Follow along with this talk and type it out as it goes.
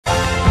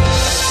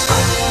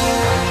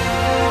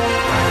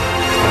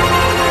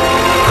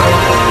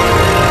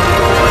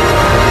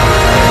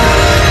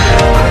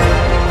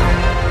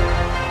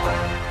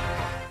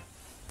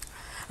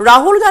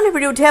Rahul Gandhi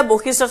বিৰুদ্ধে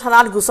বশিষ্ঠ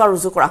থানাত গোচৰ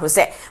ৰুজু কৰা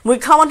হৈছে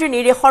মুখ্যমন্ত্ৰী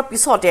নিৰ্দেশৰ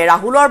পিছতে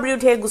ৰাহুলৰ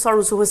বিৰুদ্ধে গোচৰ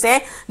ৰুজু হৈছে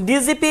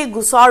ডিজিপি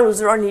গোচৰ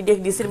ৰুজুৰ নিৰ্দেশ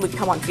দিছিল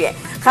মুখ্যমন্ত্ৰীয়ে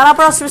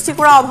খানাপাৰা সৃষ্টি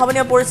কৰা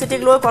অভাৱনীয় পৰিস্থিতিক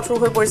লৈ কঠোৰ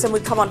হৈ পৰিছে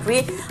মুখ্যমন্ত্ৰী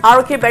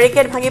আৰক্ষীৰ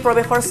বেৰিকেড ভাঙি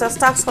প্ৰৱেশৰ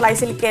চেষ্টা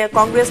চলাইছিল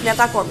কংগ্ৰেছ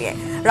নেতা কৰ্মীয়ে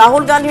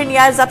ৰাহুল গান্ধীৰ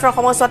ন্যায় যাত্ৰাৰ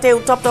সময়তে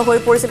উত্তপ্ত হৈ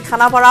পৰিছিল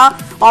খানাপাৰা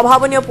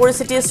অভাৱনীয়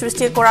পৰিস্থিতি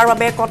সৃষ্টি কৰাৰ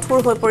বাবে কঠোৰ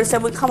হৈ পৰিছে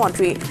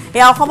মুখ্যমন্ত্ৰী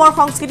এই অসমৰ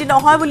সংস্কৃতি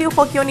নহয় বুলি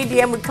সকিয়নি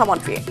দিয়ে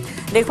মুখ্যমন্ত্ৰী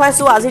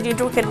দেখুৱাইছো আজি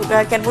দিনটোৰ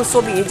কেতবোৰ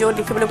ছবি য'ত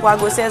দেখিবলৈ পোৱা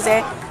গৈছে যে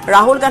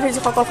ৰাহুল গান্ধীৰ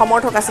যিসকল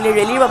সমৰ্থক আছিল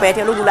ৰেলীৰ বাবে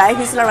তেওঁলোক ওলাই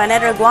আহিছিল আৰু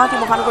এনেদৰে গুৱাহাটী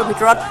মহানগৰৰ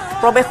ভিতৰত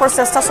প্ৰৱেশৰ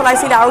চেষ্টা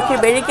চলাইছিল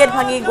আৰক্ষীৰ বেৰিকেড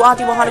ভাঙি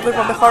গুৱাহাটী মহানগৰীৰ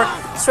প্ৰৱেশৰ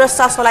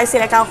চেষ্টা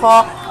চলাইছিল একাংশ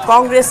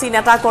কংগ্ৰেছী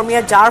নেতা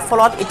কৰ্মীয়ে যাৰ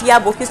ফলত এতিয়া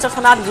বশিষ্ঠ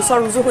থানাত গোচৰ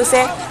ৰুজু হৈছে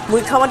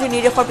মুখ্যমন্ত্ৰী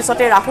নিৰ্দেশৰ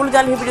পিছতে ৰাহুল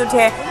গান্ধীৰ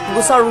বিৰুদ্ধে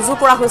গোচৰ ৰুজু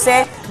কৰা হৈছে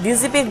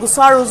ডিজিপিক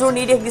গোচৰ ৰুজুৰ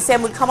নিৰ্দেশ দিছে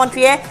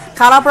মুখ্যমন্ত্ৰীয়ে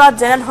খানাপাৰাত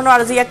যেনে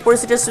ধৰণৰ আজি এক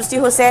পৰিস্থিতিৰ সৃষ্টি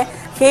হৈছে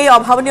সেই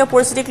অভাৱনীয়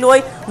পৰিস্থিতিক লৈ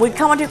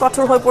মুখ্যমন্ত্ৰী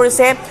কঠোৰ হৈ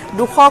পৰিছে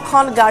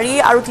 200খন গাড়ী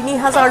আৰু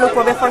 3000 লোক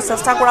প্ৰৱেশৰ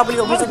চেষ্টা কৰা বুলি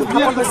অভিযোগ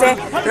উত্থাপন হৈছে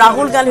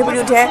ৰাহুল গান্ধীৰ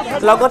বিৰুদ্ধে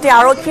লগতে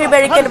আৰক্ষীৰ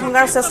বেৰিকেড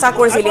ভঙাৰ চেষ্টা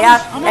কৰিছিল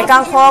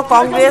একাংশ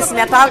কংগ্ৰেছ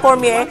নেতা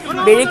কৰ্মীয়ে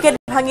বেৰিকেড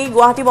ভাঙি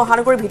গুৱাহাটী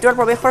মহানগৰীৰ ভিতৰত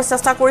প্ৰৱেশৰ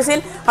চেষ্টা কৰিছিল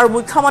আৰু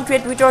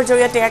মুখ্যমন্ত্ৰীয়ে টুইটাৰৰ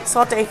জৰিয়তে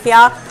এক্সত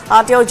সেয়া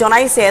তেওঁ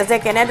জনাইছে যে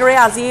কেনেদৰে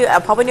আজি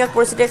অভাৱনীয়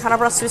পৰিস্থিতিৰ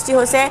খানাপাৰাত সৃষ্টি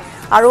হৈছে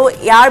আৰু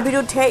ইয়াৰ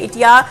বিৰুদ্ধে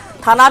এতিয়া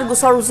থানাত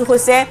গোচৰ ৰুজু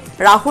হৈছে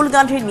ৰাহুল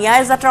গান্ধীৰ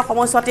ন্যায় যাত্ৰাৰ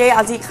সময়তে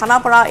আজি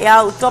খানাপাৰা এয়া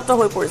উত্তপ্ত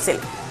হৈ পৰিছিল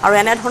আৰু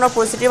এনে ধৰণৰ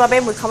পৰিস্থিতিৰ বাবে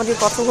মুখ্যমন্ত্ৰী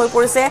কঠোৰ হৈ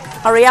পৰিছে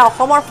আৰু এয়া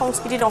অসমৰ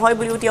সংস্কৃতি নহয়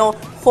বুলিও তেওঁ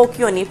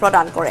সকিয়নি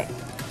প্ৰদান কৰে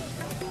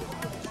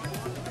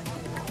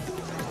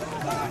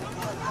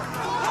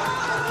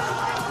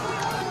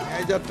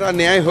যাত্ৰা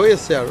ন্যায় হৈ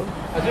আছে আৰু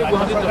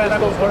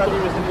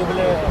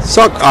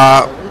সক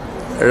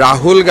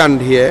ৰাহুল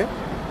গান্ধীয়ে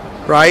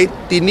প্ৰায়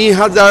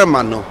 3000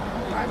 মানুহ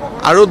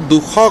আৰু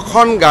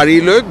 200খন গাড়ী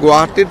লৈ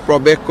গুৱাহাটীত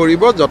প্ৰৱেশ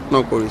কৰিব যত্ন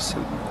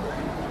কৰিছিল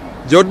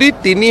যদি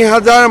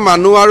 3000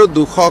 মানুহ আৰু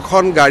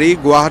 200খন গাড়ী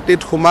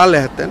গুৱাহাটীত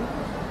সোমালেহেঁতেন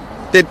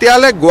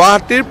তেতিয়ালে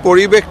গুৱাহাটীৰ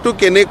পৰিৱেশটো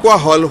কেনেকুৱা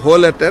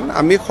হ'লহেঁতেন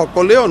আমি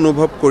সকলোৱে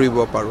অনুভৱ কৰিব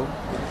পাৰোঁ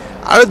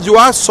আৰু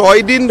যোৱা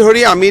 6 দিন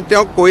ধৰি আমি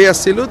তেওঁক কৈ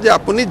আছিলোঁ যে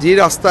আপুনি যি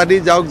ৰাস্তা দি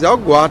যাওক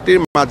গুৱাহাটীৰ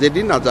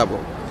মাজেদি নাযাব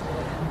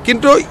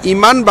কিন্তু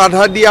ইমান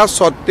বাধা দিয়া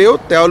সত্ত্বেও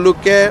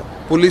তেওঁলোকে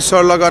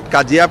পুলিচৰ লগত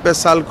কাজিয়া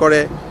পেচাল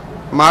কৰে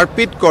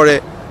মাৰপিট কৰে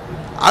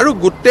আৰু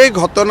গোটেই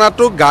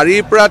ঘটনাটো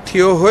গাড়ীৰ পৰা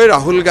থিয় হৈ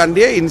ৰাহুল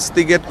গান্ধীয়ে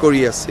ইনষ্টিগেট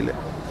কৰি আছিল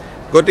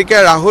গতিকে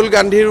ৰাহুল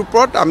গান্ধীৰ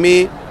ওপৰত আমি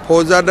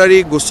ফৌজদাৰী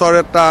গোচৰ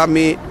এটা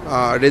আমি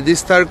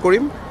ৰেজিষ্টাৰ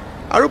কৰিম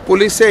আৰু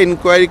পুলিচে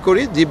ইনকুৱাৰী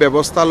কৰি যি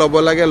ব্যৱস্থা ল'ব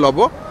লাগে ল'ব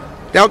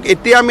তেওঁক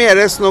এতিয়া আমি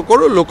এৰেষ্ট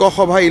নকৰোঁ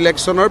লোকসভা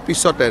ইলেকশ্যনৰ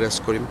পিছত এৰেষ্ট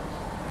কৰিম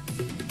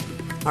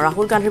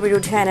ৰাহুল গান্ধীৰ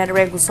বিৰুদ্ধে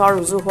এনেদৰে গোচৰ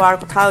ৰুজু হোৱাৰ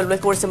কথা উল্লেখ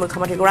কৰিছে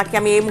মুখ্যমন্ত্ৰীগৰাকী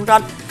আমি এই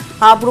মুহূৰ্তত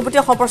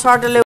পূৰ্বতীয়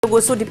সম্প্ৰচাৰলৈ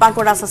গৈছোঁ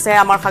দীপাংকৰ দাস আছে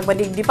আমাৰ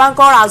সাংবাদিক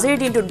দীপাংকৰ আজিৰ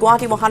দিনটোত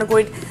গুৱাহাটী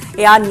মহানগৰীত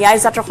এয়া ন্যায়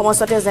যাত্ৰাৰ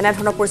সময়তে যেনে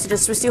ধৰণৰ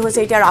পৰিস্থিতিৰ সৃষ্টি হৈছে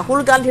এতিয়া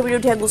ৰাহুল গান্ধীৰ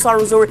বিৰুদ্ধে গোচৰ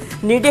ৰুজুৰ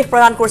নিৰ্দেশ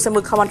প্ৰদান কৰিছে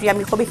মুখ্যমন্ত্ৰী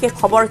আমি সবিশেষ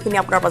খবৰখিনি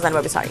আপোনাৰ পৰা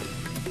জানিব বিচাৰিম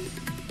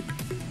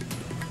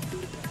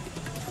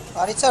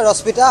নিশ্চয়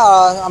ৰশ্মিতা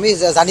আমি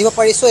জানিব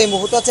পাৰিছোঁ এই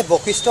মুহূৰ্তত যে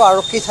বশিষ্ঠ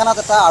আৰক্ষী থানাত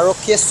এটা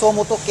আৰক্ষীয়ে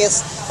চমুটো কেছ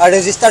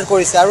ৰেজিষ্টাৰ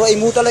কৰিছে আৰু এই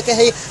মুহূৰ্তলৈকে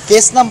সেই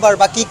কেছ নাম্বাৰ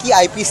বা কি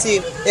IPC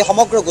এই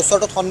সমগ্ৰ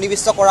গোচৰটোত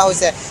সন্নিৱিষ্ট কৰা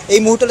হৈছে এই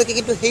মুহূৰ্তলৈকে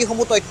কিন্তু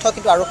সেইসমূহ তথ্য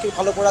কিন্তু আৰক্ষীৰ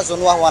ফালৰ পৰা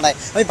জনোৱা হোৱা নাই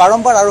আমি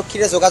বাৰম্বাৰ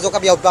আৰক্ষীৰে যোগাযোগ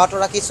আমি অব্যাহত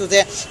ৰাখিছোঁ যে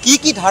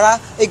কি ধাৰা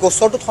এই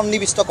গোচৰটোত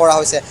সন্নিৱিষ্ট কৰা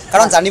হৈছে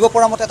কাৰণ জানিব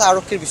পৰা মতে এটা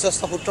আৰক্ষীৰ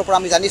বিশ্বস্ত সূত্ৰৰ পৰা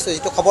আমি জানিছোঁ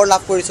যিটো খবৰ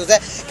লাভ কৰিছোঁ যে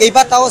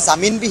কেইবাটাও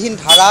জামিনবিহীন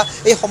ধাৰা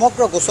এই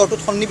সমগ্ৰ গোচৰটোত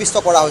সন্নিৱিষ্ট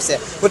কৰা হৈছে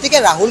গতিকে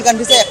ৰাহুল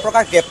গান্ধী যে এক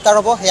প্ৰকাৰ গ্ৰেপ্তাৰ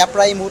হ'ব সেয়া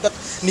প্ৰায় এই মুহূৰ্তত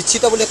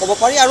নিশ্চিত বুলি ক'ব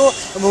পাৰি আৰু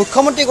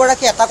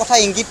মুখ্যমন্ত্ৰীগৰাকী এটা কথা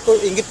ইংগিত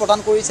প্ৰদান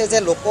কৰিছে যে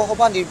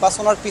লোকসভা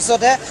নিৰ্বাচনৰ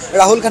পিছতহে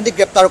ৰাহুল গান্ধীক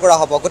গ্ৰেপ্তাৰ কৰা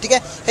হ'ব গতিকে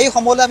সেই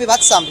সময়লৈ আমি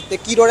বাট চাম যে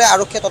কিদৰে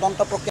আৰক্ষীয়ে তদন্ত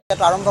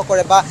প্ৰক্ৰিয়াটো আৰম্ভ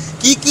কৰে বা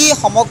কি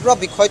সমগ্ৰ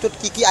বিষয়টোত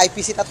কি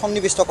IPC তাত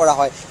সন্নিৱিষ্ট কৰা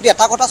হয় কিন্তু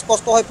এটা কথা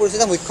স্পষ্ট হৈ পৰিছে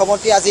যে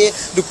মুখ্যমন্ত্ৰী আজি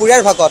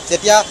দুপৰীয়াৰ ভাগত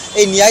যেতিয়া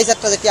এই ন্যায়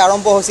যাত্ৰা যেতিয়া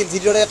আৰম্ভ হৈছিল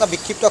যিদৰে এটা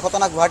বিক্ষিপ্ত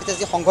ঘটনা গুৱাহাটীতে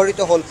যি সংঘটিত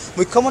হ'ল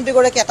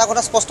মুখ্যমন্ত্ৰীগৰাকী এটা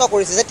কথা স্পষ্ট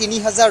কৰিছে যে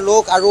 3000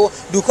 লোক আৰু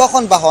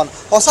 200খন বাহন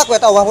সঁচাকৈ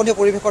এটা অভাৱনীয়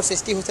পৰিৱেশৰ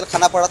সৃষ্টি হৈছিল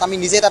খানাপাৰাত আমি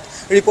নিজে তাত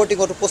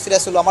ৰিপৰ্টিঙত উপস্থিত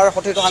আছিলোঁ আমাৰ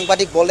সতীৰ্থ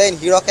সাংবাদিক বলেন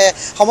হিৰকে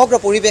সমগ্ৰ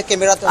পৰিৱেশ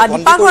কেমেৰাত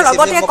বন্দী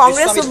কৰিছিল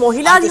কংগ্ৰেছ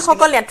মহিলা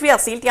যিসকল নেত্ৰী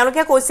আছিল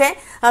তেওঁলোকে কৈছে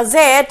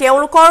যে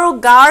তেওঁলোকৰ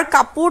গাৰ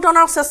কাপোৰ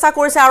টনাৰ চেষ্টা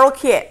কৰিছে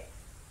আৰক্ষীয়ে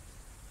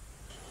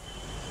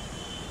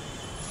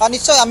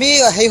নিশ্চয় আমি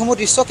সেইসমূহ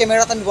দৃশ্য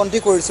কেমেৰাত আমি বন্দী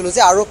কৰিছিলোঁ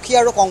যে আৰক্ষী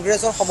আৰু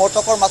কংগ্ৰেছৰ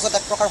সমৰ্থকৰ মাজত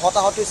এক প্ৰকাৰ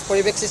হতাহতিৰ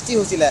পৰিৱেশ সৃষ্টি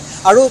হৈছিলে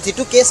আৰু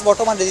যিটো কেছ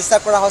বৰ্তমান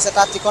ৰেজিষ্টাৰ কৰা হৈছে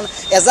তাত যিখন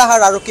এজাহাৰ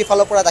আৰক্ষীৰ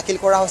ফালৰ পৰা দাখিল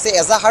কৰা হৈছে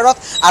এজাহাৰত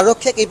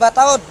আৰক্ষীয়ে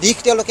কেইবাটাও দিশ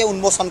তেওঁলোকে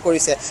উন্মোচন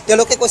কৰিছে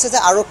তেওঁলোকে কৈছে যে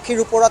আৰক্ষীৰ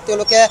ওপৰত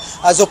তেওঁলোকে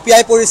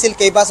জপিয়াই পৰিছিল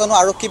কেইবাজনো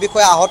আৰক্ষী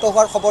বিষয়া আহত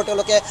হোৱাৰ খবৰ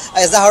তেওঁলোকে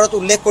এজাহাৰত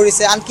উল্লেখ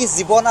কৰিছে আনকি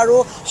জীৱন আৰু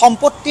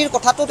সম্পত্তিৰ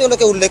কথাটো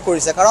তেওঁলোকে উল্লেখ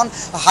কৰিছে কাৰণ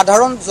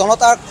সাধাৰণ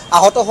জনতাৰ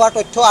আহত হোৱাৰ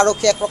তথ্য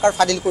আৰক্ষীয়ে এক প্ৰকাৰ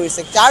ফাদিল কৰিছে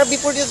যাৰ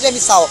বিপৰীতে যদি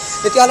আমি চাওঁ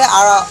তেতিয়া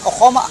তেতিয়াহ'লে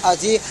অসম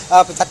যি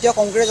জাতীয়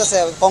কংগ্ৰেছ আছে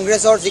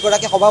কংগ্ৰেছৰ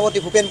যিগৰাকী সভাপতি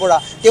ভূপেন বৰা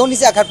তেওঁ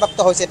নিজে আঘাতপ্ৰাপ্ত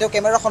হৈছে তেওঁ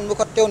কেমেৰাৰ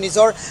সন্মুখত তেওঁ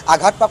নিজৰ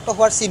আঘাতপ্ৰাপ্ত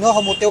হোৱাৰ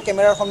চিহ্নসমূহ তেওঁ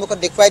কেমেৰাৰ সন্মুখত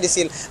দেখুৱাই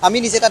দিছিল আমি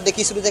নিজে তাত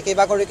দেখিছিলোঁ যে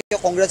কেইবাগৰাকীও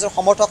কংগ্ৰেছৰ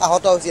সমৰ্থক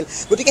আহত হৈছিল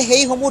গতিকে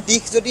সেইসমূহ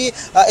দিশ যদি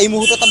এই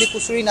মুহূৰ্তত আমি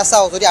খুচুৰি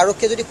নাচাওঁ যদি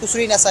আৰক্ষীয়ে যদি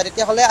খুচুৰি নাচায়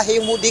তেতিয়াহ'লে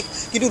সেইসমূহ দিশ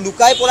কিন্তু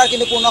লুকাই পৰাৰ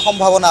কিন্তু পূৰ্ণ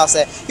সম্ভাৱনা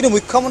আছে কিন্তু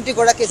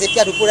মুখ্যমন্ত্ৰীগৰাকীয়ে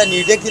যেতিয়া দুপৰীয়া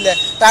নিৰ্দেশ দিলে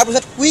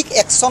তাৰপিছত কুইক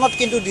একশ্যনত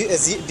কিন্তু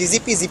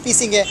ডিজিপি জিপি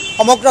সিঙে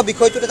সমগ্ৰ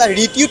বিষয়টোত এটা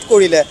ৰিটিউট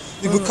কৰিলে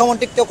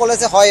মুখ্যমন্ত্ৰীক তেওঁ ক'লে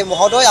যে হয়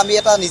মহোদয় আমি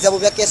এটা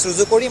নিজাববীয়া কেছ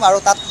ৰুজু কৰিম আৰু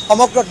তাত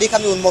সমগ্ৰ দিশ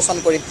আমি উন্মোচন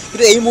কৰিম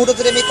কিন্তু এই মুহূৰ্তত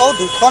যদি আমি কওঁ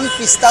 2খন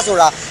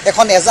পৃষ্ঠাজোৰা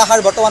এখন এজাহাৰ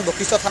বৰ্তমান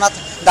বশিষ্ঠ থানাত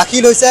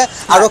দাখিল হৈছে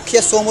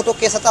আৰক্ষীয়ে চৌমতো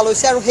কেছ এটা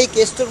লৈছে আৰু সেই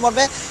কেছটোৰ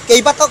বাবে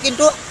কেইবাটাও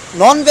কিন্তু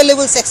নন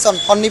ভেলুৱেবল সেকশন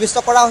সন্নিবিষ্ট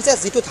কৰা হৈছে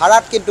যিটো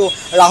ধাৰাত কিন্তু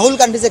ৰাহুল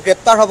গান্ধী যে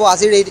গ্ৰেপ্তাৰ হ'ব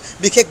আজিৰ এই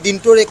বিশেষ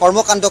দিনটোৰ এই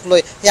কৰ্মকাণ্ডক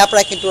লৈ সেয়া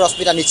প্ৰায় কিন্তু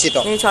ৰশ্মিতা নিশ্চিত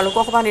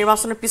লোকসভা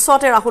নিৰ্বাচনৰ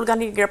পিছতে ৰাহুল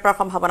গান্ধী গ্ৰেপ্তাৰ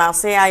সম্ভাৱনা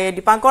আছে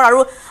দীপাংকৰ আৰু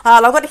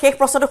লগতে শেষ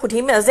প্ৰশ্নটো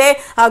সুধিম যে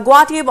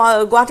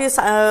গুৱাহাটী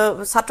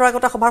ছাত্ৰ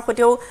একতা সভাৰ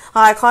সৈতেও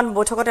এখন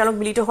বৈঠকত তেওঁলোক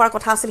মিলিত হোৱাৰ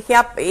কথা আছিল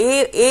সেয়া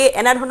এই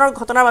এনেধৰণৰ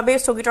ঘটনাৰ বাবে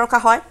স্থগিত ৰখা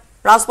হয়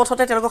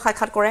ৰাজপথতে তেওঁলোকক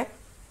সাক্ষাৎ কৰে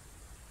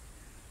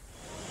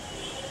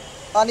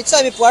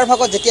নিশ্চয় আমি পুৱাৰ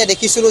ভাগত যেতিয়া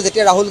দেখিছিলোঁ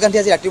যেতিয়া ৰাহুল গান্ধী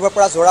আজি ৰাতিপুৱাৰ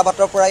পৰা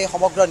যোৰাবাটৰ পৰা এই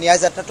সমগ্ৰ ন্যায়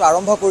যাত্ৰাটো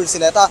আৰম্ভ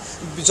কৰিছিলে এটা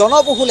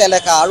জনবহুল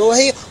এলেকা আৰু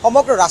সেই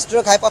সমগ্ৰ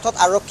ৰাষ্ট্ৰীয় ঘাইপথত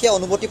আৰক্ষীয়ে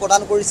অনুমতি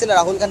প্ৰদান কৰিছিলে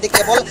ৰাহুল গান্ধী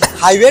কেৱল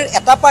হাইৱেৰ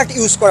এটা পাৰ্ট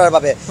ইউজ কৰাৰ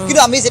বাবে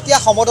কিন্তু আমি যেতিয়া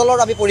সমদলৰ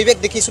আমি পৰিৱেশ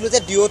দেখিছিলোঁ যে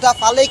দুয়োটা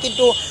ফালেই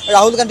কিন্তু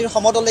ৰাহুল গান্ধীৰ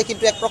সমদলে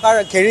কিন্তু এক প্ৰকাৰ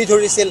ঘেৰি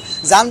ধৰিছিল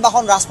যান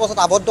বাহন ৰাজপথত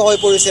আবদ্ধ হৈ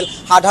পৰিছিল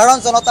সাধাৰণ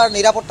জনতাৰ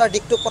নিৰাপত্তাৰ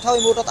দিশটোৰ কথাও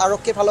এই মুহূৰ্তত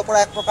আৰক্ষীৰ ফালৰ পৰা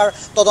এক প্ৰকাৰ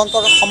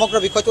তদন্তৰ সমগ্ৰ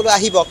বিষয়টোলৈ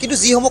আহিব কিন্তু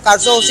যিসমূহ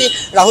কাৰ্যসূচী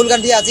ৰাহুল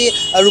গান্ধীয়ে আজি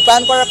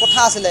ৰূপায়ণ কৰাৰ কথা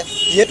আছিলে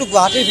যেহেতু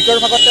গুৱাহাটীৰ ভিতৰ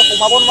ভাগত তেওঁ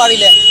সোমাব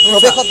নোৱাৰিলে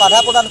প্ৰৱেশত বাধা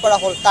প্ৰদান কৰা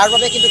হ'ল তাৰ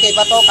বাবে কিন্তু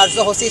কেইবাটাও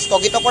কাৰ্যসূচী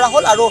স্থগিত কৰা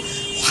হ'ল আৰু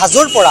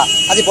হাজোৰ পৰা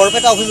আজি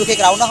বৰপেটা অভিমুখে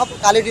ৰাওনা হ'ব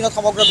কালিৰ দিনত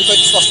সমগ্ৰ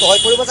বিষয়টো স্পষ্ট হৈ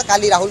পৰিব যে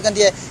কালি ৰাহুল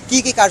গান্ধীয়ে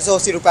কি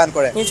কাৰ্যসূচী ৰূপায়ণ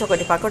কৰে নিশ্চয়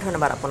দীপাকৰ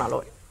ধন্যবাদ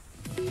আপোনালৈ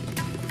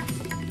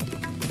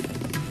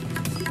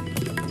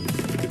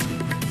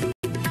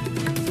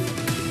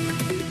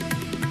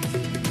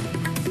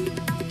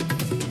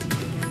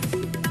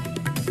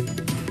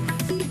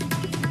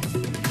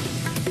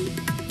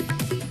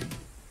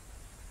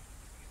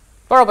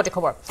পৰৱৰ্তী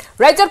খবৰ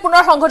ৰাজ্যত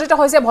পুনৰ সংঘটিত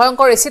হৈছে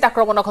ভয়ংকৰ এচিড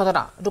আক্ৰমণৰ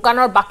ঘটনা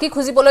দোকানৰ বাকি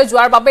খুজিবলৈ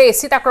যোৱাৰ বাবে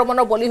এচিড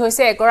আক্ৰমণৰ বলি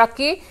হৈছে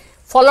এগৰাকী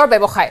ফলৰ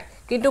ব্যৱসায়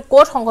কিন্তু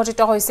কোট সংঘটিত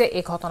হৈছে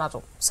এই ঘটনাটো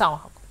চাওঁ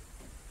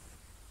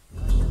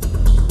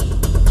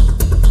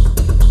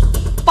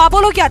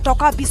পাবলগীয়া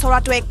টকা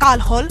বিচৰাটোৱে কাল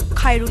হল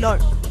খাইৰুলৰ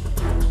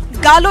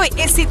গালৈ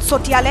এচিড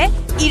ছটিয়ালে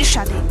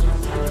ইৰশাদে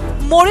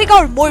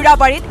মৰিগাঁৱৰ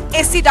মৈৰাবাৰীত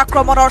এচিড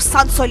আক্ৰমণৰ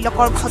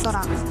চাঞ্চল্যকৰ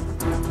ঘটনা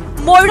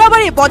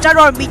মৈৰাবাৰী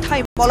বজাৰৰ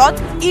মিঠাই মলত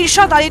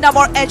ইৰশাদ আলী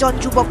নামৰ এজন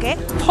যুৱকে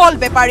ফল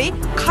বেপাৰী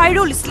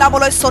খাইৰুল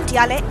ইছলামলৈ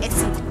ছটিয়ালে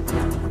এচিড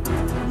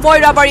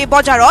মৈৰাবাৰী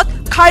বজাৰত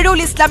খাইৰুল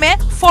ইছলামে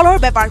ফলৰ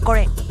বেপাৰ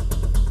কৰে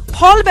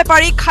ফল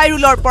বেপাৰী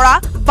খাইৰুলৰ পৰা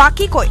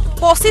বাকিকৈ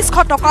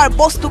 2500 টকাৰ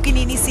বস্তু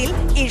কিনি নিছিল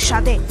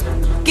ইৰশাদে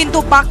কিন্তু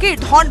বাকিৰ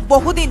ধন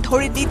বহুদিন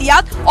ধৰি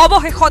নিদিয়াত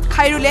অৱশেষত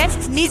খাইৰুলে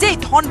নিজেই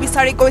ধন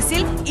বিচাৰি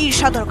গৈছিল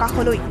ইৰশাদৰ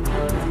কাষলৈ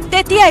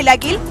তেতিয়াই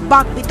লাগিল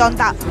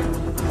বাকবিতণ্ডা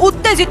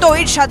উত্তেজিত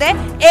ইৰশাদে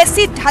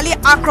এচিড ঢালি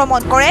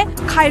আক্ৰমণ কৰে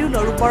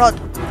খাইৰুলৰ ওপৰত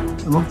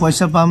মোক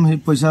পইচা পাম সেই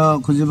পইচা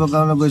খুজিবৰ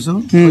কাৰণে গৈছো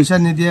পইচা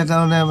নিদিয়াৰ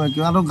কাৰণে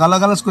আৰু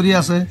গালাগালাজ কৰি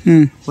আছে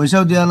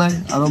পইচাও দিয়া নাই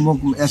আৰু মোক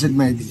এচিড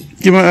মাৰি দিলে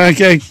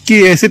কি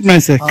এচিড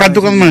মাৰিছে কাৰ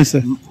দোকান মাৰিছে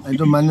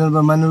এইটো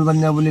মানুল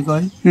বানিয়া বুলি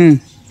কয়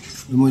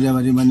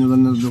মৈৰাবাৰী মানুল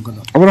বানিয়াৰ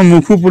দোকানত আপোনাৰ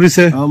মুখো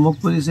পৰিছে মুখ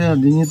পৰিছে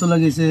ডিঙিতো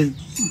লাগিছে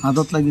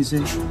হাতত লাগিছে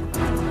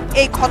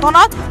এই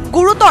ঘটনাত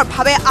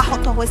গুৰুতৰভাৱে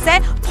আহত হৈছে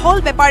ফল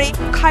বেপাৰী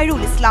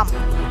খাইৰুল ইছলাম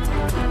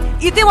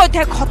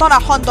ইতিমধ্যে ঘটনা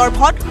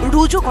সন্দৰ্ভত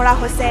ৰুজু কৰা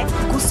হৈছে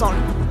গোচৰ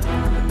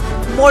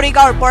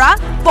মৰিগাঁৱৰ পৰা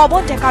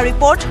পৱন ডেকা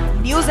report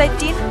news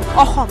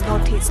 18 Assam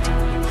north east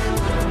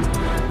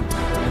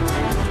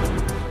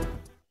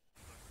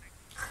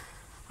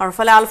আৰু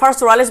ফালে আলফাৰ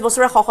 44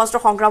 বছৰীয়া সশস্ত্ৰ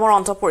সংগ্ৰামৰ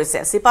অন্ত পৰিছে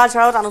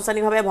সিপাঝাৰত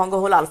আনুষ্ঠানিকভাৱে ভংগ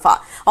হ'ল আলফা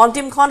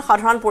অন্তিমখন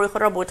সাধাৰণ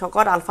পৰিষদৰ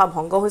বৈঠকত আলফা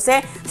ভংগ হৈছে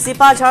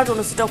সিপাঝাৰত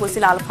অনুষ্ঠিত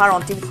হৈছিল আলফাৰ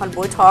অন্তিমখন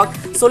বৈঠক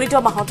চলিত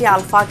মাহতে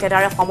আলফা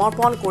কেডাৰে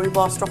সমৰ্পণ কৰিব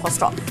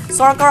অস্ত্ৰ-শস্ত্ৰ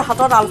চৰকাৰৰ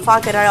হাতত আলফা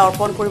কেডাৰে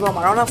অৰ্পণ কৰিব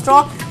মাৰণাস্ত্ৰ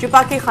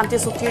ত্ৰিপাক্ষিক শান্তি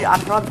চুক্তিৰ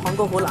আধাৰত ভংগ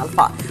হ'ল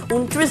আলফা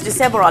 29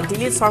 ডিচেম্বৰত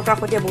দিল্লীত চৰকাৰৰ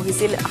সৈতে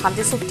বহিছিল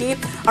শান্তি চুক্তি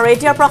আৰু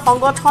এতিয়াৰ পৰা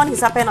সংগঠন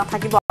হিচাপে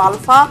নাথাকিব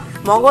আলফা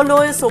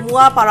মংগলদৈ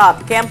চমুৱা পাৰাত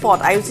কেম্পত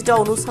আয়োজিত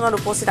অনুষ্ঠানত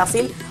উপস্থিত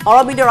আছিল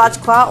অৰবিন্দ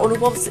ৰাজখোৱা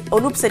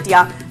অনুপ চেতিয়া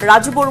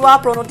ৰাজু বৰুৱা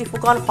প্ৰণতি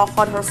ফুকন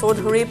শশধৰ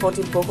চৌধুৰী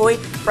প্ৰদীপ গগৈ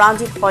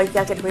প্ৰাঞ্জিত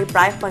শইকীয়াকে ধৰি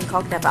প্ৰায়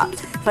সংখ্যক নেতা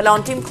ফলে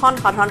অন্তিমখন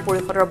সাধাৰণ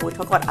পৰিষদৰ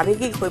বৈঠকত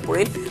আৱেগিক হৈ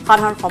পৰিল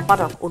সাধাৰণ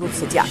সম্পাদক অনুপ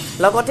চেতিয়া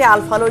লগতে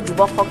আলফালৈ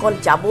যুৱকসকল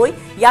যাবই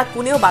ইয়াক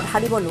কোনেও বাধা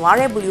দিব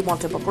নোৱাৰে বুলি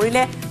মন্তব্য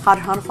কৰিলে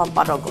সাধাৰণ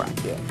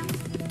সম্পাদকগৰাকীয়ে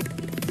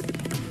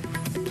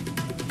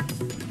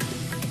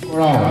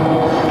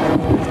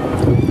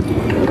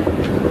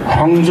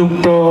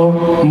সংযুক্ত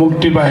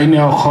মুক্তি বাহিনী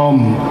অসম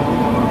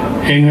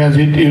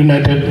ইংৰাজীত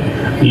United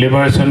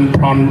liberation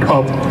front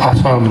of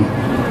Assam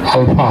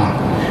ULFA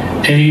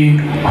এই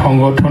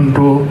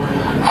সংগঠনটো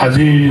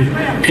আজিৰ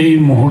এই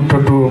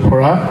মুহূৰ্তটোৰ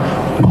পৰা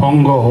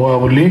ভংগ হোৱা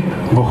বুলি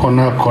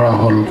ঘোষণা কৰা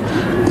হ'ল।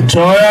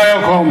 জয়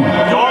অসম।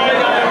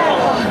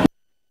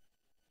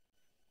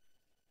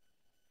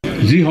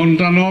 যি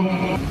সন্তানক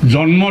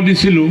জন্ম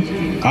দিছিলোঁ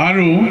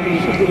আৰু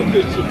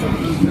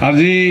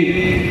আজি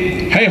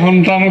সেই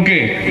সন্তানকে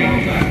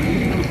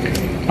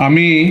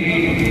আমি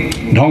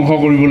ধ্বংস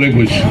কৰিবলৈ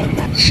গৈছোঁ।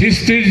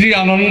 সৃষ্টিৰ যি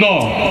আনন্দ,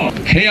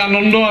 সেই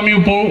আনন্দ আমি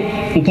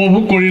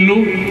উপভোগ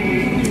কৰিলোঁ,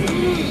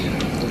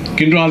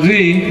 কিন্তু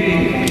আজি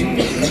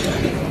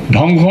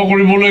ধ্বংস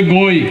কৰিবলৈ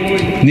গৈ,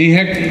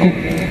 নিশেষ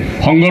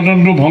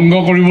সংগঠনটো ভংগ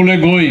কৰিবলৈ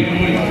গৈ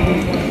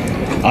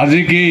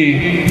আজি কি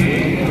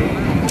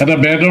এটা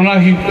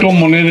বেদনাযুক্ত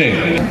মনেৰে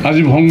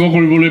আজি ভংগ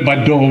কৰিবলৈ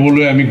বাধ্য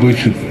হ'বলৈ আমি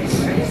গৈছোঁ।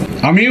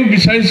 আমিও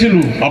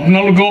বিচাৰিছিলোঁ,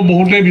 আপোনালোকেও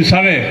বহুতে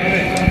বিচাৰে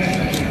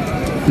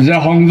যে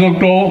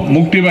সংযুক্ত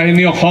মুক্তি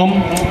বাহিনী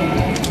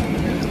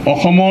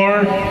অসমৰ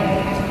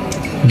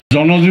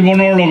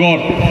জনজীৱনৰ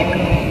লগত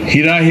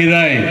হীৰা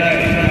হীৰাই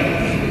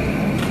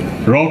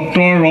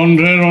ৰক্তৰ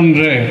ৰন্ধ্ৰে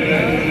ৰন্ধ্ৰে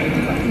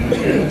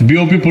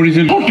বিয়পি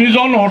পৰিছিল।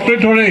 প্ৰতিজন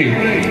সতীৰ্থৰেই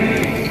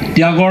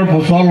ত্যাগৰ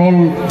ফচল হ'ল,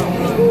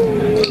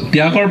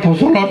 ত্যাগৰ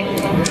ফচলত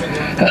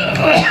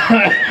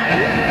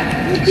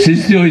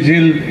সৃষ্টি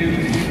হৈছিল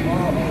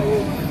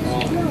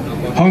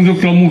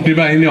সংযুক্ত মুক্তি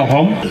বাহিনী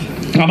অসম।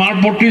 আমাৰ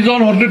প্ৰতিজন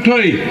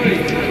সতীৰ্থই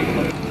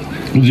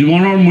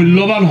জীৱনৰ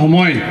মূল্যৱান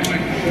সময়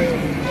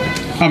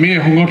আমি এই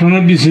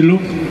সংগঠনত দিছিলোঁ।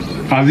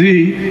 আজি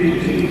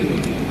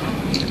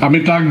আমি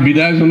তাক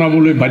বিদায়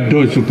জনাবলৈ বাধ্য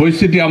হৈছোঁ।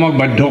 পৰিস্থিতি আমাক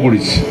বাধ্য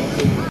কৰিছে।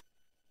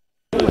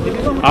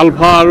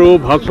 আলফা আৰু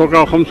ভাৰত চৰকাৰ,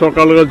 অসম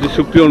চৰকাৰৰ লগত যি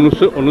চুক্তি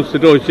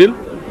অনুষ্ঠিত হৈছিল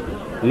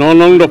 9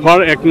 নং দফাৰ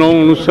 1 নং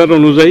অনুচ্ছেদ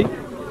অনুযায়ী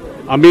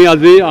আমি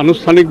আজি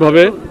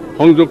আনুষ্ঠানিকভাৱে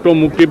সংযুক্ত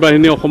মুক্তি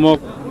বাহিনী অসমক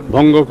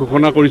ভংগ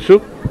ঘোষণা কৰিছোঁ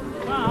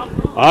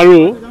আৰু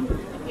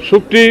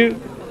চুক্তিৰ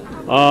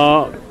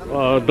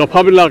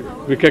দফাবিলাক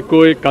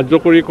বিশেষকৈ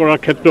কাৰ্যকৰী কৰাৰ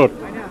ক্ষেত্ৰত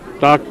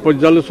তাক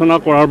পৰ্যালোচনা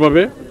কৰাৰ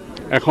বাবে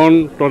এখন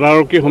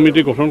তদাৰকী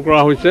সমিতি গঠন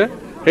কৰা হৈছে।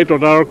 সেই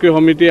তদাৰকী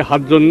সমিতি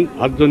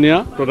 7জনীয়া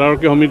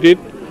তদাৰকী সমিতিত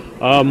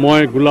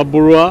মই গোলাপ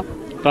বৰুৱা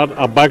তাত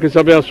আহ্বায়ক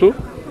হিচাপে আছোঁ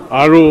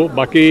আৰু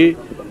বাকী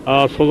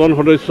 6জন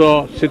সদস্য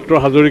চিত্ৰ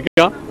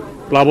হাজৰিকা,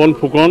 প্লাৱন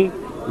ফুকন,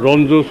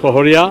 ৰঞ্জু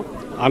চহৰীয়া,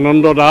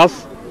 আনন্দ দাস,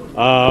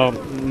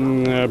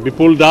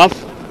 বিপুল দাস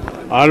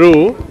আৰু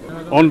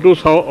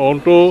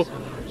অন্তু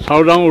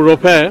চাওদাং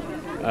ওৰফে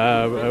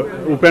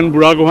উপেন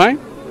বুঢ়াগোহাঁই,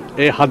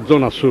 এই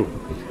 7জন আছোঁ।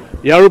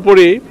 ইয়াৰ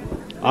উপৰি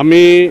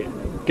আমি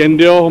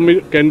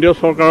কেন্দ্ৰীয়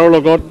চৰকাৰৰ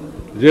লগত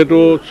যিহেতু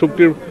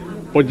চুক্তিৰ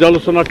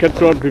পৰ্যালোচনাৰ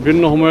ক্ষেত্ৰত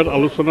বিভিন্ন সময়ত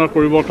আলোচনা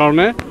কৰিবৰ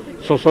কাৰণে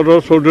শশধৰ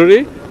চৌধুৰী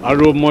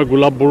আৰু মই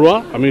গোলাপ বৰুৱা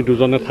আমি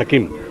দুজনে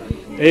থাকিম।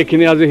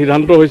 এইখিনি আজি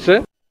সিদ্ধান্ত হৈছে।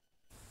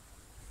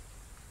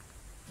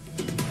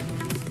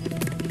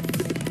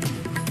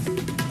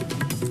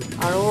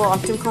 আৰু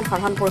অন্তিমখন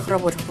সাধাৰণ পৰিষদৰ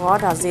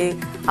বৈঠকত আজি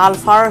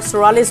আলফাৰ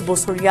 44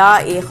 বছৰীয়া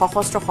এই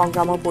সশস্ত্ৰ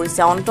সংগ্ৰামৰ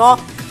পৰিচয় অন্ত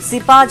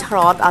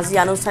চিপাঝাৰত আজি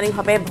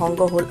আনুষ্ঠানিকভাৱে ভংগ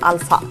হ'ল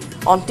আলফা।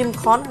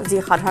 অন্তিমখন যি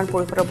সাধাৰণ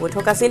পৰিষদৰ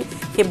বৈঠক আছিল,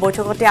 সেই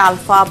বৈঠকতে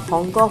আলফা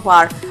ভংগ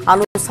হোৱাৰ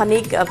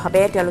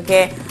আনুষ্ঠানিকভাৱে তেওঁলোকে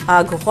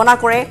ঘোষণা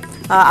কৰে।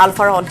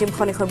 আলফাৰ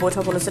অন্তিমখন এখন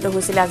বৈঠক অনুষ্ঠিত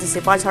হৈছিলে আজি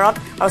চিপাঝাৰত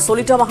আৰু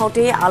চলিত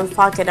মাহতেই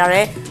আলফা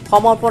কেডাৰে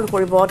সমৰ্পণ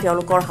কৰিব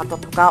তেওঁলোকৰ হাতত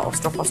থকা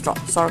অস্ত্ৰ শস্ত্ৰ।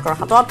 চৰকাৰৰ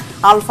হাতত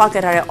আলফা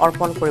কেডাৰে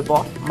অৰ্পণ কৰিব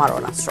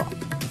মাৰণাস্ত্ৰ।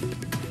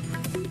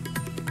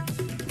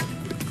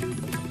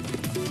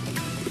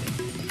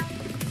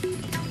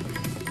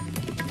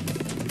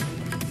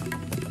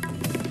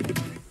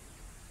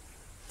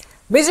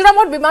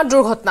 মিজোৰামত বিমান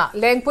দুৰ্ঘটনা।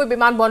 লেংপুই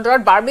বিমান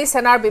বন্দৰত বাৰ্মী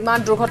সেনাৰ বিমান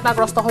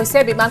দুৰ্ঘটনাগ্ৰস্ত হৈছে।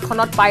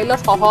 বিমানখনত পাইলট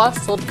সহ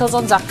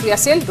 14জন যাত্ৰী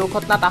আছিল।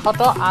 দুৰ্ঘটনাত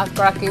আহত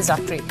 8গৰাকী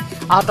যাত্ৰী।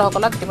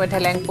 আহতসকলক ইতিমধ্যে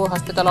লেংপুই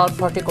হস্পিটেলত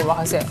ভৰ্তি কৰোৱা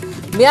হৈছে।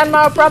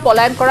 ম্যানমাৰৰ পৰা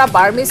পলায়ন কৰা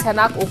বাৰ্মী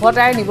সেনাক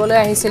উভতাই নিবলৈ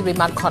আহিছিল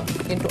বিমানখন,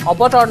 কিন্তু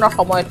অৱতৰণৰ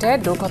সময়তে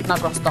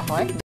দুৰ্ঘটনাগ্ৰস্ত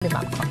হয়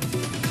বিমানখন।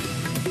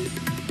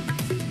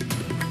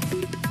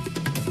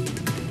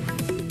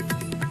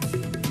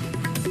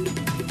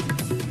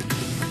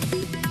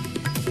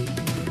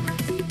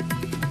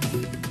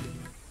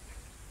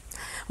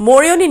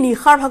 মৰিয়নি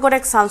নিশাৰ ভাগত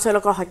এক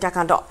চাঞ্চল্যকৰ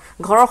হত্যাকাণ্ড।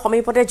 ঘৰৰ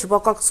সমীপতে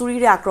যুৱকক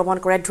চুৰিৰে আক্ৰমণ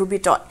কৰে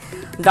দুৰ্বৃত্তই।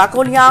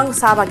 ডাকলিয়াং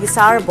চাহ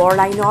বাগিচাৰ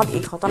বৰলাইনত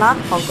এই ঘটনা।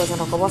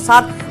 সংকটজনক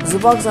অৱস্থাত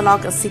যুৱকজনক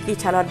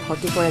চিকিৎসালয়ত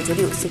ভৰ্তি কৰে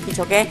যদিও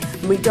চিকিৎসকে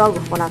মৃত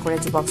ঘোষণা কৰে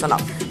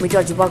যুৱকজনক। মৃত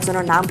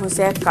যুৱকজনৰ নাম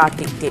হৈছে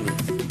কাৰ্তিক তেলী।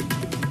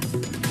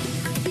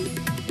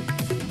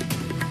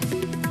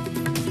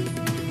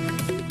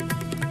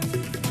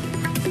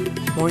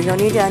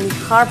 মৰিয়নিত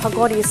নিশাৰ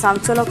ভাগত এই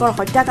চাঞ্চল্যকৰ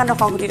হত্যাকাণ্ড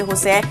সংঘটিত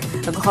হৈছে।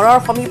 ঘৰৰ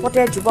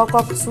সমীপতে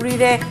যুৱকক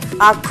চুৰিৰে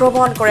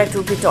আক্ৰমণ কৰে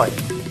দুৰ্বৃত্তই।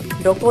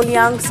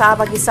 ডকলিয়াং চাহ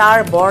বাগিচাৰ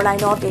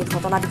বৰলাইনত এই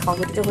ঘটনাটি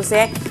সংঘটিত হৈছে।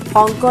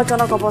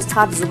 সংকটজনক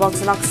অৱস্থাত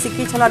যুৱকজনক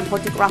চিকিৎসালয়ত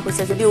ভৰ্তি কৰা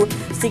হৈছে যদিও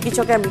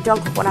চিকিৎসকে মৃত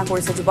ঘোষণা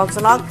কৰিছে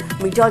যুৱকজনক।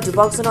 মৃত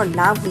যুৱকজনৰ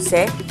নাম হৈছে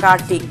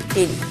কাৰ্তিক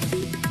তেলী।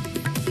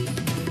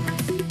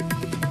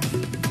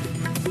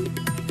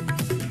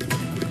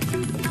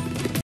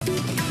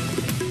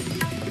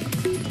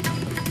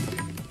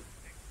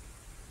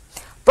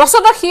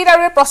 প্ৰচণ্ড শীত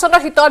আৰু প্ৰচণ্ড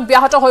শীতত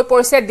ব্যাহত হৈ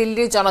পৰিছে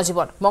দিল্লীৰ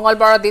জনজীৱন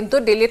মঙলবাৰৰ দিনটো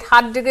দিল্লীত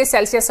 7 ডিগ্ৰী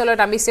সেলসিয়াছলৈ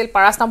নামিছিল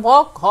পাৰাস্তম্ভ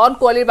ঘন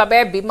কুঁৱলীৰ বাবে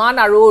বিমান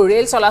আৰু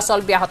ৰেল চলাচল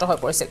ব্যাহত হৈ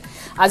পৰিছিল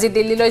আজি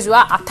দিল্লীলৈ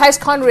যোৱা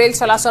 28খন ৰেল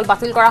চলাচল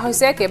বাতিল কৰা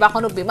হৈছে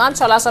কেইবাখনো বিমান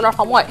চলাচলৰ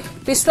সময়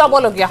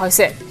পিছুৱাবলগীয়া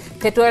হৈছে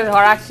তেতুৱে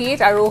ধৰা শীত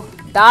আৰু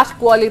ডাঠ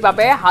কুঁৱলীৰ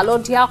বাবে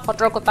হালধীয়া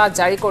সতৰ্কতা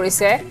জাৰি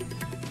কৰিছে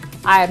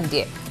IMD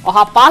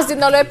অহা 5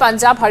 দিনলৈ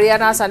পাঞ্জাব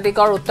হাৰিয়ানা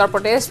চণ্ডীগড় উত্তৰ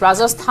প্ৰদেশ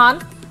ৰাজস্থান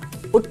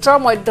উত্তৰ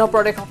মধ্য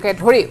প্ৰদেশকে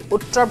ধৰি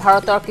উত্তৰ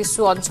ভাৰতৰ কিছু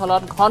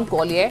অঞ্চলত ঘন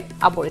কুঁৱলীয়ে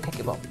আৱৰি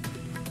থাকিব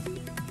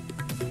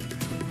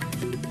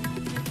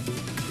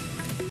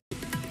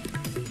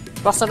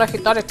প্ৰচণ্ড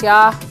শীতত এতিয়া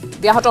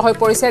ব্যাহত হৈ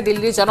পৰিছে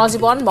দিল্লীৰ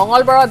জনজীৱন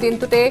মঙলবাৰৰ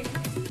দিনটোতে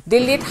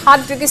দিল্লীত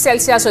 7 ডিগ্ৰী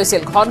সেলসিয়াছ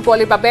হৈছিল ঘন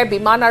কুঁৱলীৰ বাবে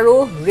বিমান আৰু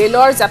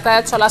ৰেলৰ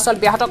যাতায়াত চলাচল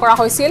ব্যাহত কৰা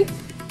হৈছিল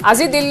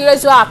আজি দিল্লীলৈ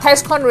যোৱা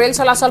 28খন ৰেল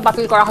চলাচল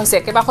বাতিল কৰা হৈছে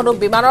কেইবাখনো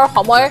বিমানৰ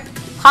সময়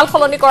হাল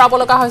খলনি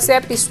কৰাবলগা হৈছে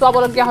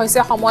পিছুৱাবলগীয়া হৈছে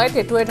সময়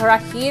তেতুৱে ধৰা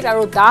শীত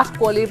আৰু ডাঠ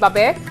কুঁৱলীৰ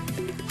বাবে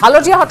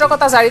হালধীয়া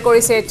সতৰ্কতা জাৰি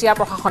কৰিছে এতিয়া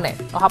প্ৰশাসনে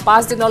অহা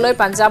 5 দিনলৈ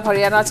পাঞ্জাব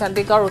হাৰিয়ানা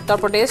চণ্ডীগড় উত্তৰ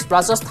প্ৰদেশ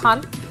ৰাজস্থান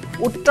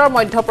উত্তৰ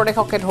মধ্য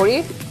প্ৰদেশকে ধৰি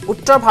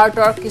উত্তৰ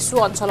ভাৰতৰ কিছু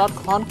অঞ্চলত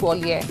ঘন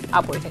কুঁৱলীয়ে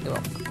আৱৰি থাকিব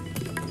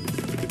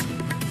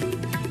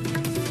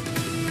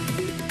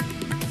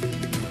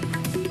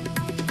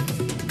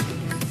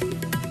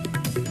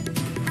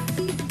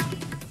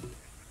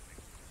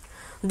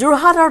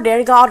যোৰহাট আৰু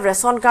দেৰগাঁৱত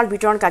ৰেচন কাৰ্ড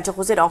বিতৰণ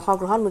কাৰ্যসূচীত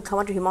অংশগ্ৰহণ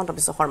মুখ্যমন্ত্ৰী হিমন্ত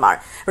বিশ্ব শৰ্মাৰ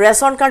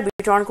ৰেচন কাৰ্ড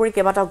বিতৰণ কৰি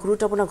কেইবাটাও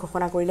গুৰুত্বপূৰ্ণ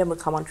ঘোষণা কৰিলে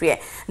মুখ্যমন্ত্ৰীয়ে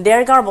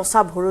দেৰগাঁৱৰ বছা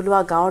ভৰুলোৱা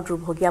গাঁৱৰ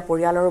দুৰ্ভগীয়া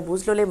পৰিয়ালৰ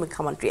বুজ ল'লে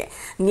মুখ্যমন্ত্ৰীয়ে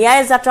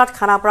ন্যায় যাত্ৰাত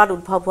খানাপাৰাত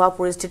উদ্ভৱ হোৱা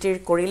পৰিস্থিতিৰ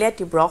কৰিলে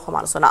তীব্ৰ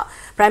সমালোচনা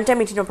প্ৰাইম টাইম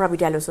মিটিঙৰ পৰা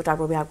বিদায় লৈছো তাৰ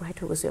বাবে আগবঢ়াই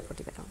থৈ গৈছে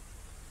প্ৰতিবেদন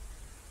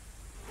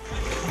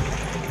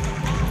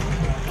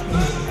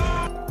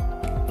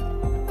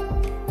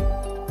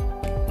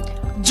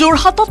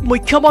যোৰহাটত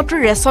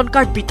মুখ্যমন্ত্ৰীৰ ৰেচন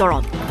কাৰ্ড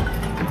বিতৰণ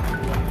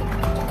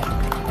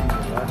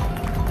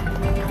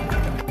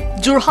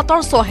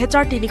যোৰহাটৰ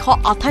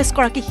 6328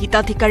 গৰাকী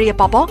হিতাধিকাৰীয়ে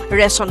পাব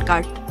ৰেচন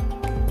কাৰ্ড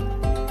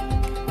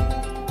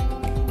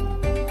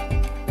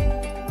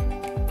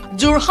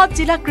যোৰহাট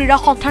জিলা ক্ৰীড়া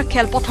সন্থাৰ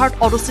খেলপথাৰত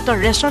অনুষ্ঠিত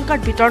ৰেচন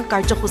কাৰ্ড বিতৰণ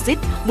কাৰ্যসূচীত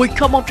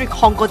মুখ্যমন্ত্ৰীক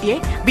সংগ দিয়ে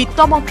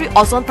বিত্তমন্ত্ৰী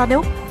অজন্তা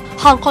নেওগ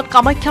সাংসদ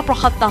কামাখ্যা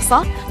প্ৰসাদ দাসা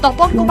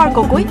তপন কুমাৰ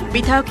গগৈ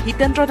বিধায়ক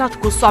হিতেন্দ্ৰনাথ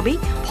গোস্বামী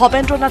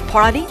ভৱেন্দ্ৰনাথ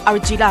ভৰালী আৰু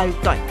জিলা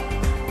আয়ুক্তই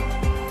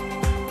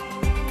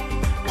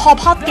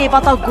সভাত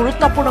কেইবাটাও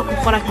গুৰুত্বপূৰ্ণ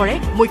ঘোষণা কৰে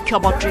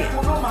মুখ্যমন্ত্ৰীয়ে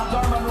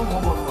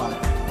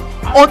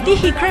অতি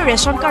শীঘ্ৰে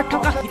ৰেচন কাৰ্ড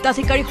থকা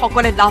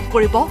হিতাধিকাৰীসকলে লাভ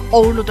কৰিব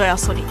অৰুণোদয়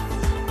আঁচনি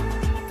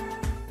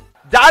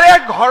যাৰে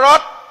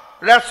ঘৰত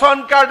ৰেচন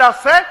কাৰ্ড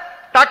আছে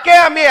তাকে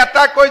আমি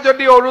এটাকৈ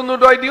যদি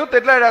অৰুণোদয় দিওঁ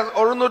তেতিয়াহ'লে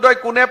অৰুণোদয়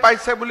কোনে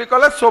পাইছে বুলি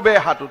ক'লে চবেই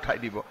হাত উঠাই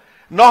দিব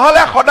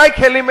নহ'লে সদায়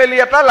খেলি মেলি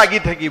এটা লাগি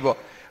থাকিব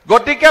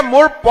গতিকে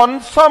মোৰ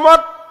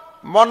পঞ্চমত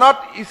মনত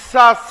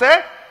ইচ্ছা আছে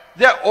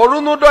যে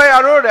অৰুণোদয়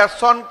আৰু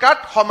ৰেচন কাৰ্ড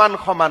সমান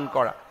সমান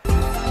কৰা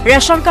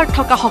ৰেচন কাৰ্ড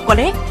থকা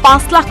সকলে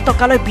 5 লাখ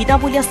টকালৈ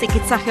বিনামূলীয়া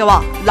চিকিৎসা সেৱা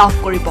লাভ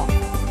কৰিব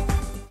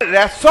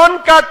ৰেচন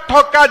কাৰ্ড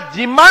থকা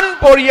যিমান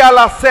পৰিয়াল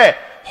আছে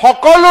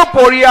সকলো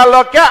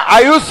পৰিয়ালকে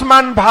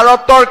আয়ুষ্মান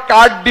ভাৰতৰ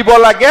কাৰ্ড দিব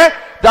লাগে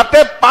যাতে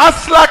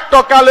 5 লাখ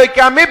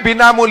টকালৈকে আমি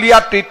বিনামূলীয়া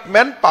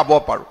ট্ৰিটমেণ্ট পাব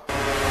পাৰো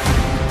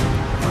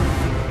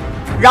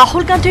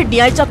ৰাহুল গান্ধীৰ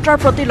ন্যায় যাত্ৰাৰ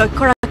প্ৰতি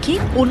লক্ষ্য ৰাখি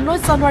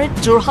 19 জানুৱাৰীত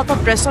যোৰহাটত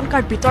ৰেচন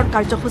কাৰ্ড বিতৰণ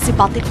কাৰ্যসূচী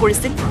বাতিল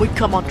কৰিছিল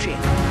মুখ্যমন্ত্ৰীয়ে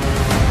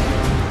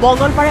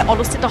মঙলবাৰে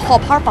অনুষ্ঠিত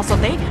সভাৰ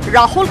পাছতে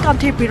ৰাহুল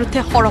গান্ধীৰ বিৰুদ্ধে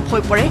সৰব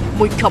হৈ পৰে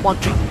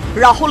মুখ্যমন্ত্ৰী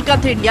ৰাহুল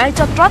গান্ধীৰ ন্যায়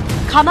যাত্ৰাত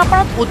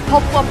খানাপাৰাত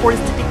উদ্ভৱ হোৱা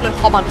পৰিস্থিতিক লৈ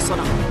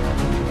সমালোচনা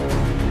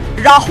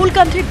ৰাহুল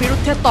গান্ধীৰ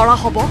বিৰুদ্ধে তৰা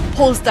হ'ব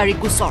ফৌজদাৰী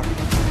গোচৰ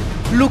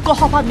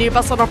লোকসভা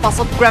নিৰ্বাচনৰ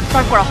পাছত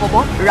গ্ৰেপ্তাৰ কৰা হ'ব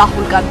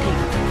ৰাহুল গান্ধী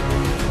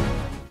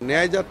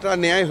ন্যায় যাত্ৰা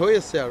ন্যায় হৈ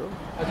আছে আৰু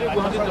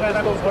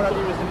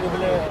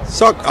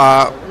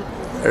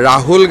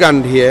ৰাহুল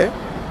গান্ধীয়ে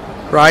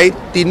প্ৰায়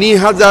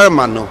 3000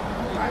 মানুহ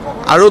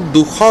আৰু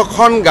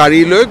 200খন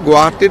গাড়ী লৈ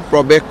গুৱাহাটীত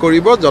প্ৰৱেশ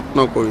কৰিব যত্ন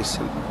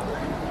কৰিছিল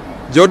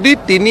যদি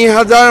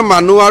 3000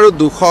 মানুহ আৰু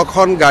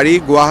 200খন গাড়ী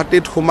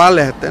গুৱাহাটীত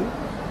সোমালেহেঁতেন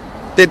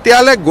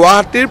তেতিয়াহ'লে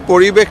গুৱাহাটীৰ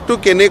পৰিৱেশটো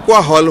কেনেকুৱা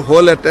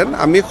হ'লহেঁতেন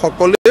আমি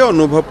সকলোৱে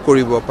অনুভৱ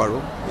কৰিব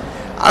পাৰোঁ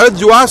আৰু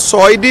যোৱা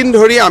 6 দিন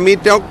ধৰি আমি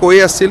তেওঁক কৈ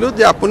আছিলোঁ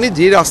যে আপুনি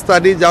যি ৰাস্তা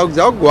দি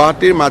যাওক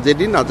গুৱাহাটীৰ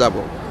মাজেদি নাযাব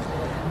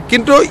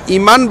কিন্তু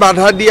ইমান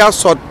বাধা দিয়া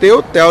সত্ত্বেও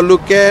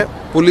তেওঁলোকে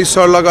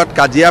পুলিচৰ লগত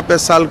কাজিয়া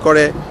পেচাল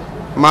কৰে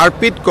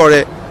মাৰপিট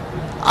কৰে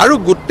আৰু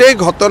গোটেই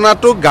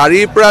ঘটনাটো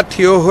গাড়ীৰ পৰা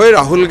থিয় হৈ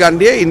ৰাহুল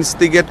গান্ধীয়ে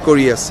ইনষ্টিগেট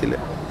কৰি আছিল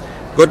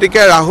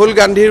গতিকে ৰাহুল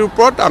গান্ধীৰ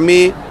ওপৰত আমি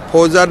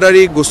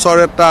ফৌজদাৰী গোচৰ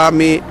এটা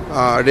আমি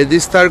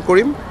ৰেজিষ্টাৰ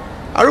কৰিম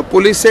আৰু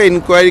পুলিচে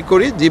ইনকুৱাৰী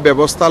কৰি যি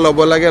ব্যৱস্থা ল'ব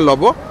লাগে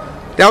ল'ব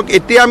তেওঁক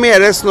এতিয়া আমি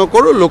এৰেষ্ট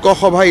নকৰোঁ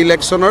লোকসভা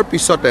ইলেকশ্যনৰ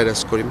পিছত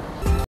এৰেষ্ট কৰিম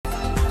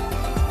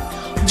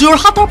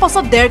যোৰহাটৰ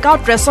পাছত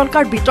দেৰগাঁৱত ৰেচন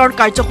কাৰ্ড বিতৰণ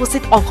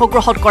কাৰ্যসূচীত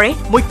অংশগ্ৰহণ কৰে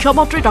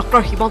মুখ্যমন্ত্ৰী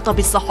ডক্টৰ হিমন্ত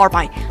বিশ্ব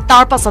শৰ্মাই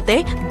তাৰ পাছতে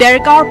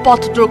দেৰগাঁৱৰ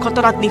পথ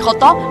দুৰ্ঘটনাত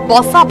নিহত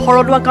বছা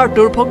ভৰলুৱা গাঁৱৰ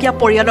দুৰ্ভগীয়া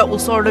পৰিয়ালৰ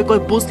ওচৰলৈ গৈ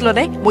বুজ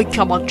ল'লে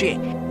মুখ্যমন্ত্ৰীয়ে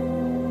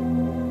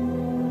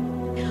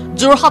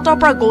যোৰহাটৰ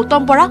পৰা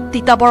গৌতম বৰা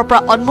তিতাবৰৰ পৰা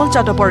অনমোল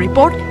যাদৱৰ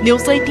report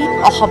news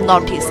 18 Assam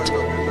north east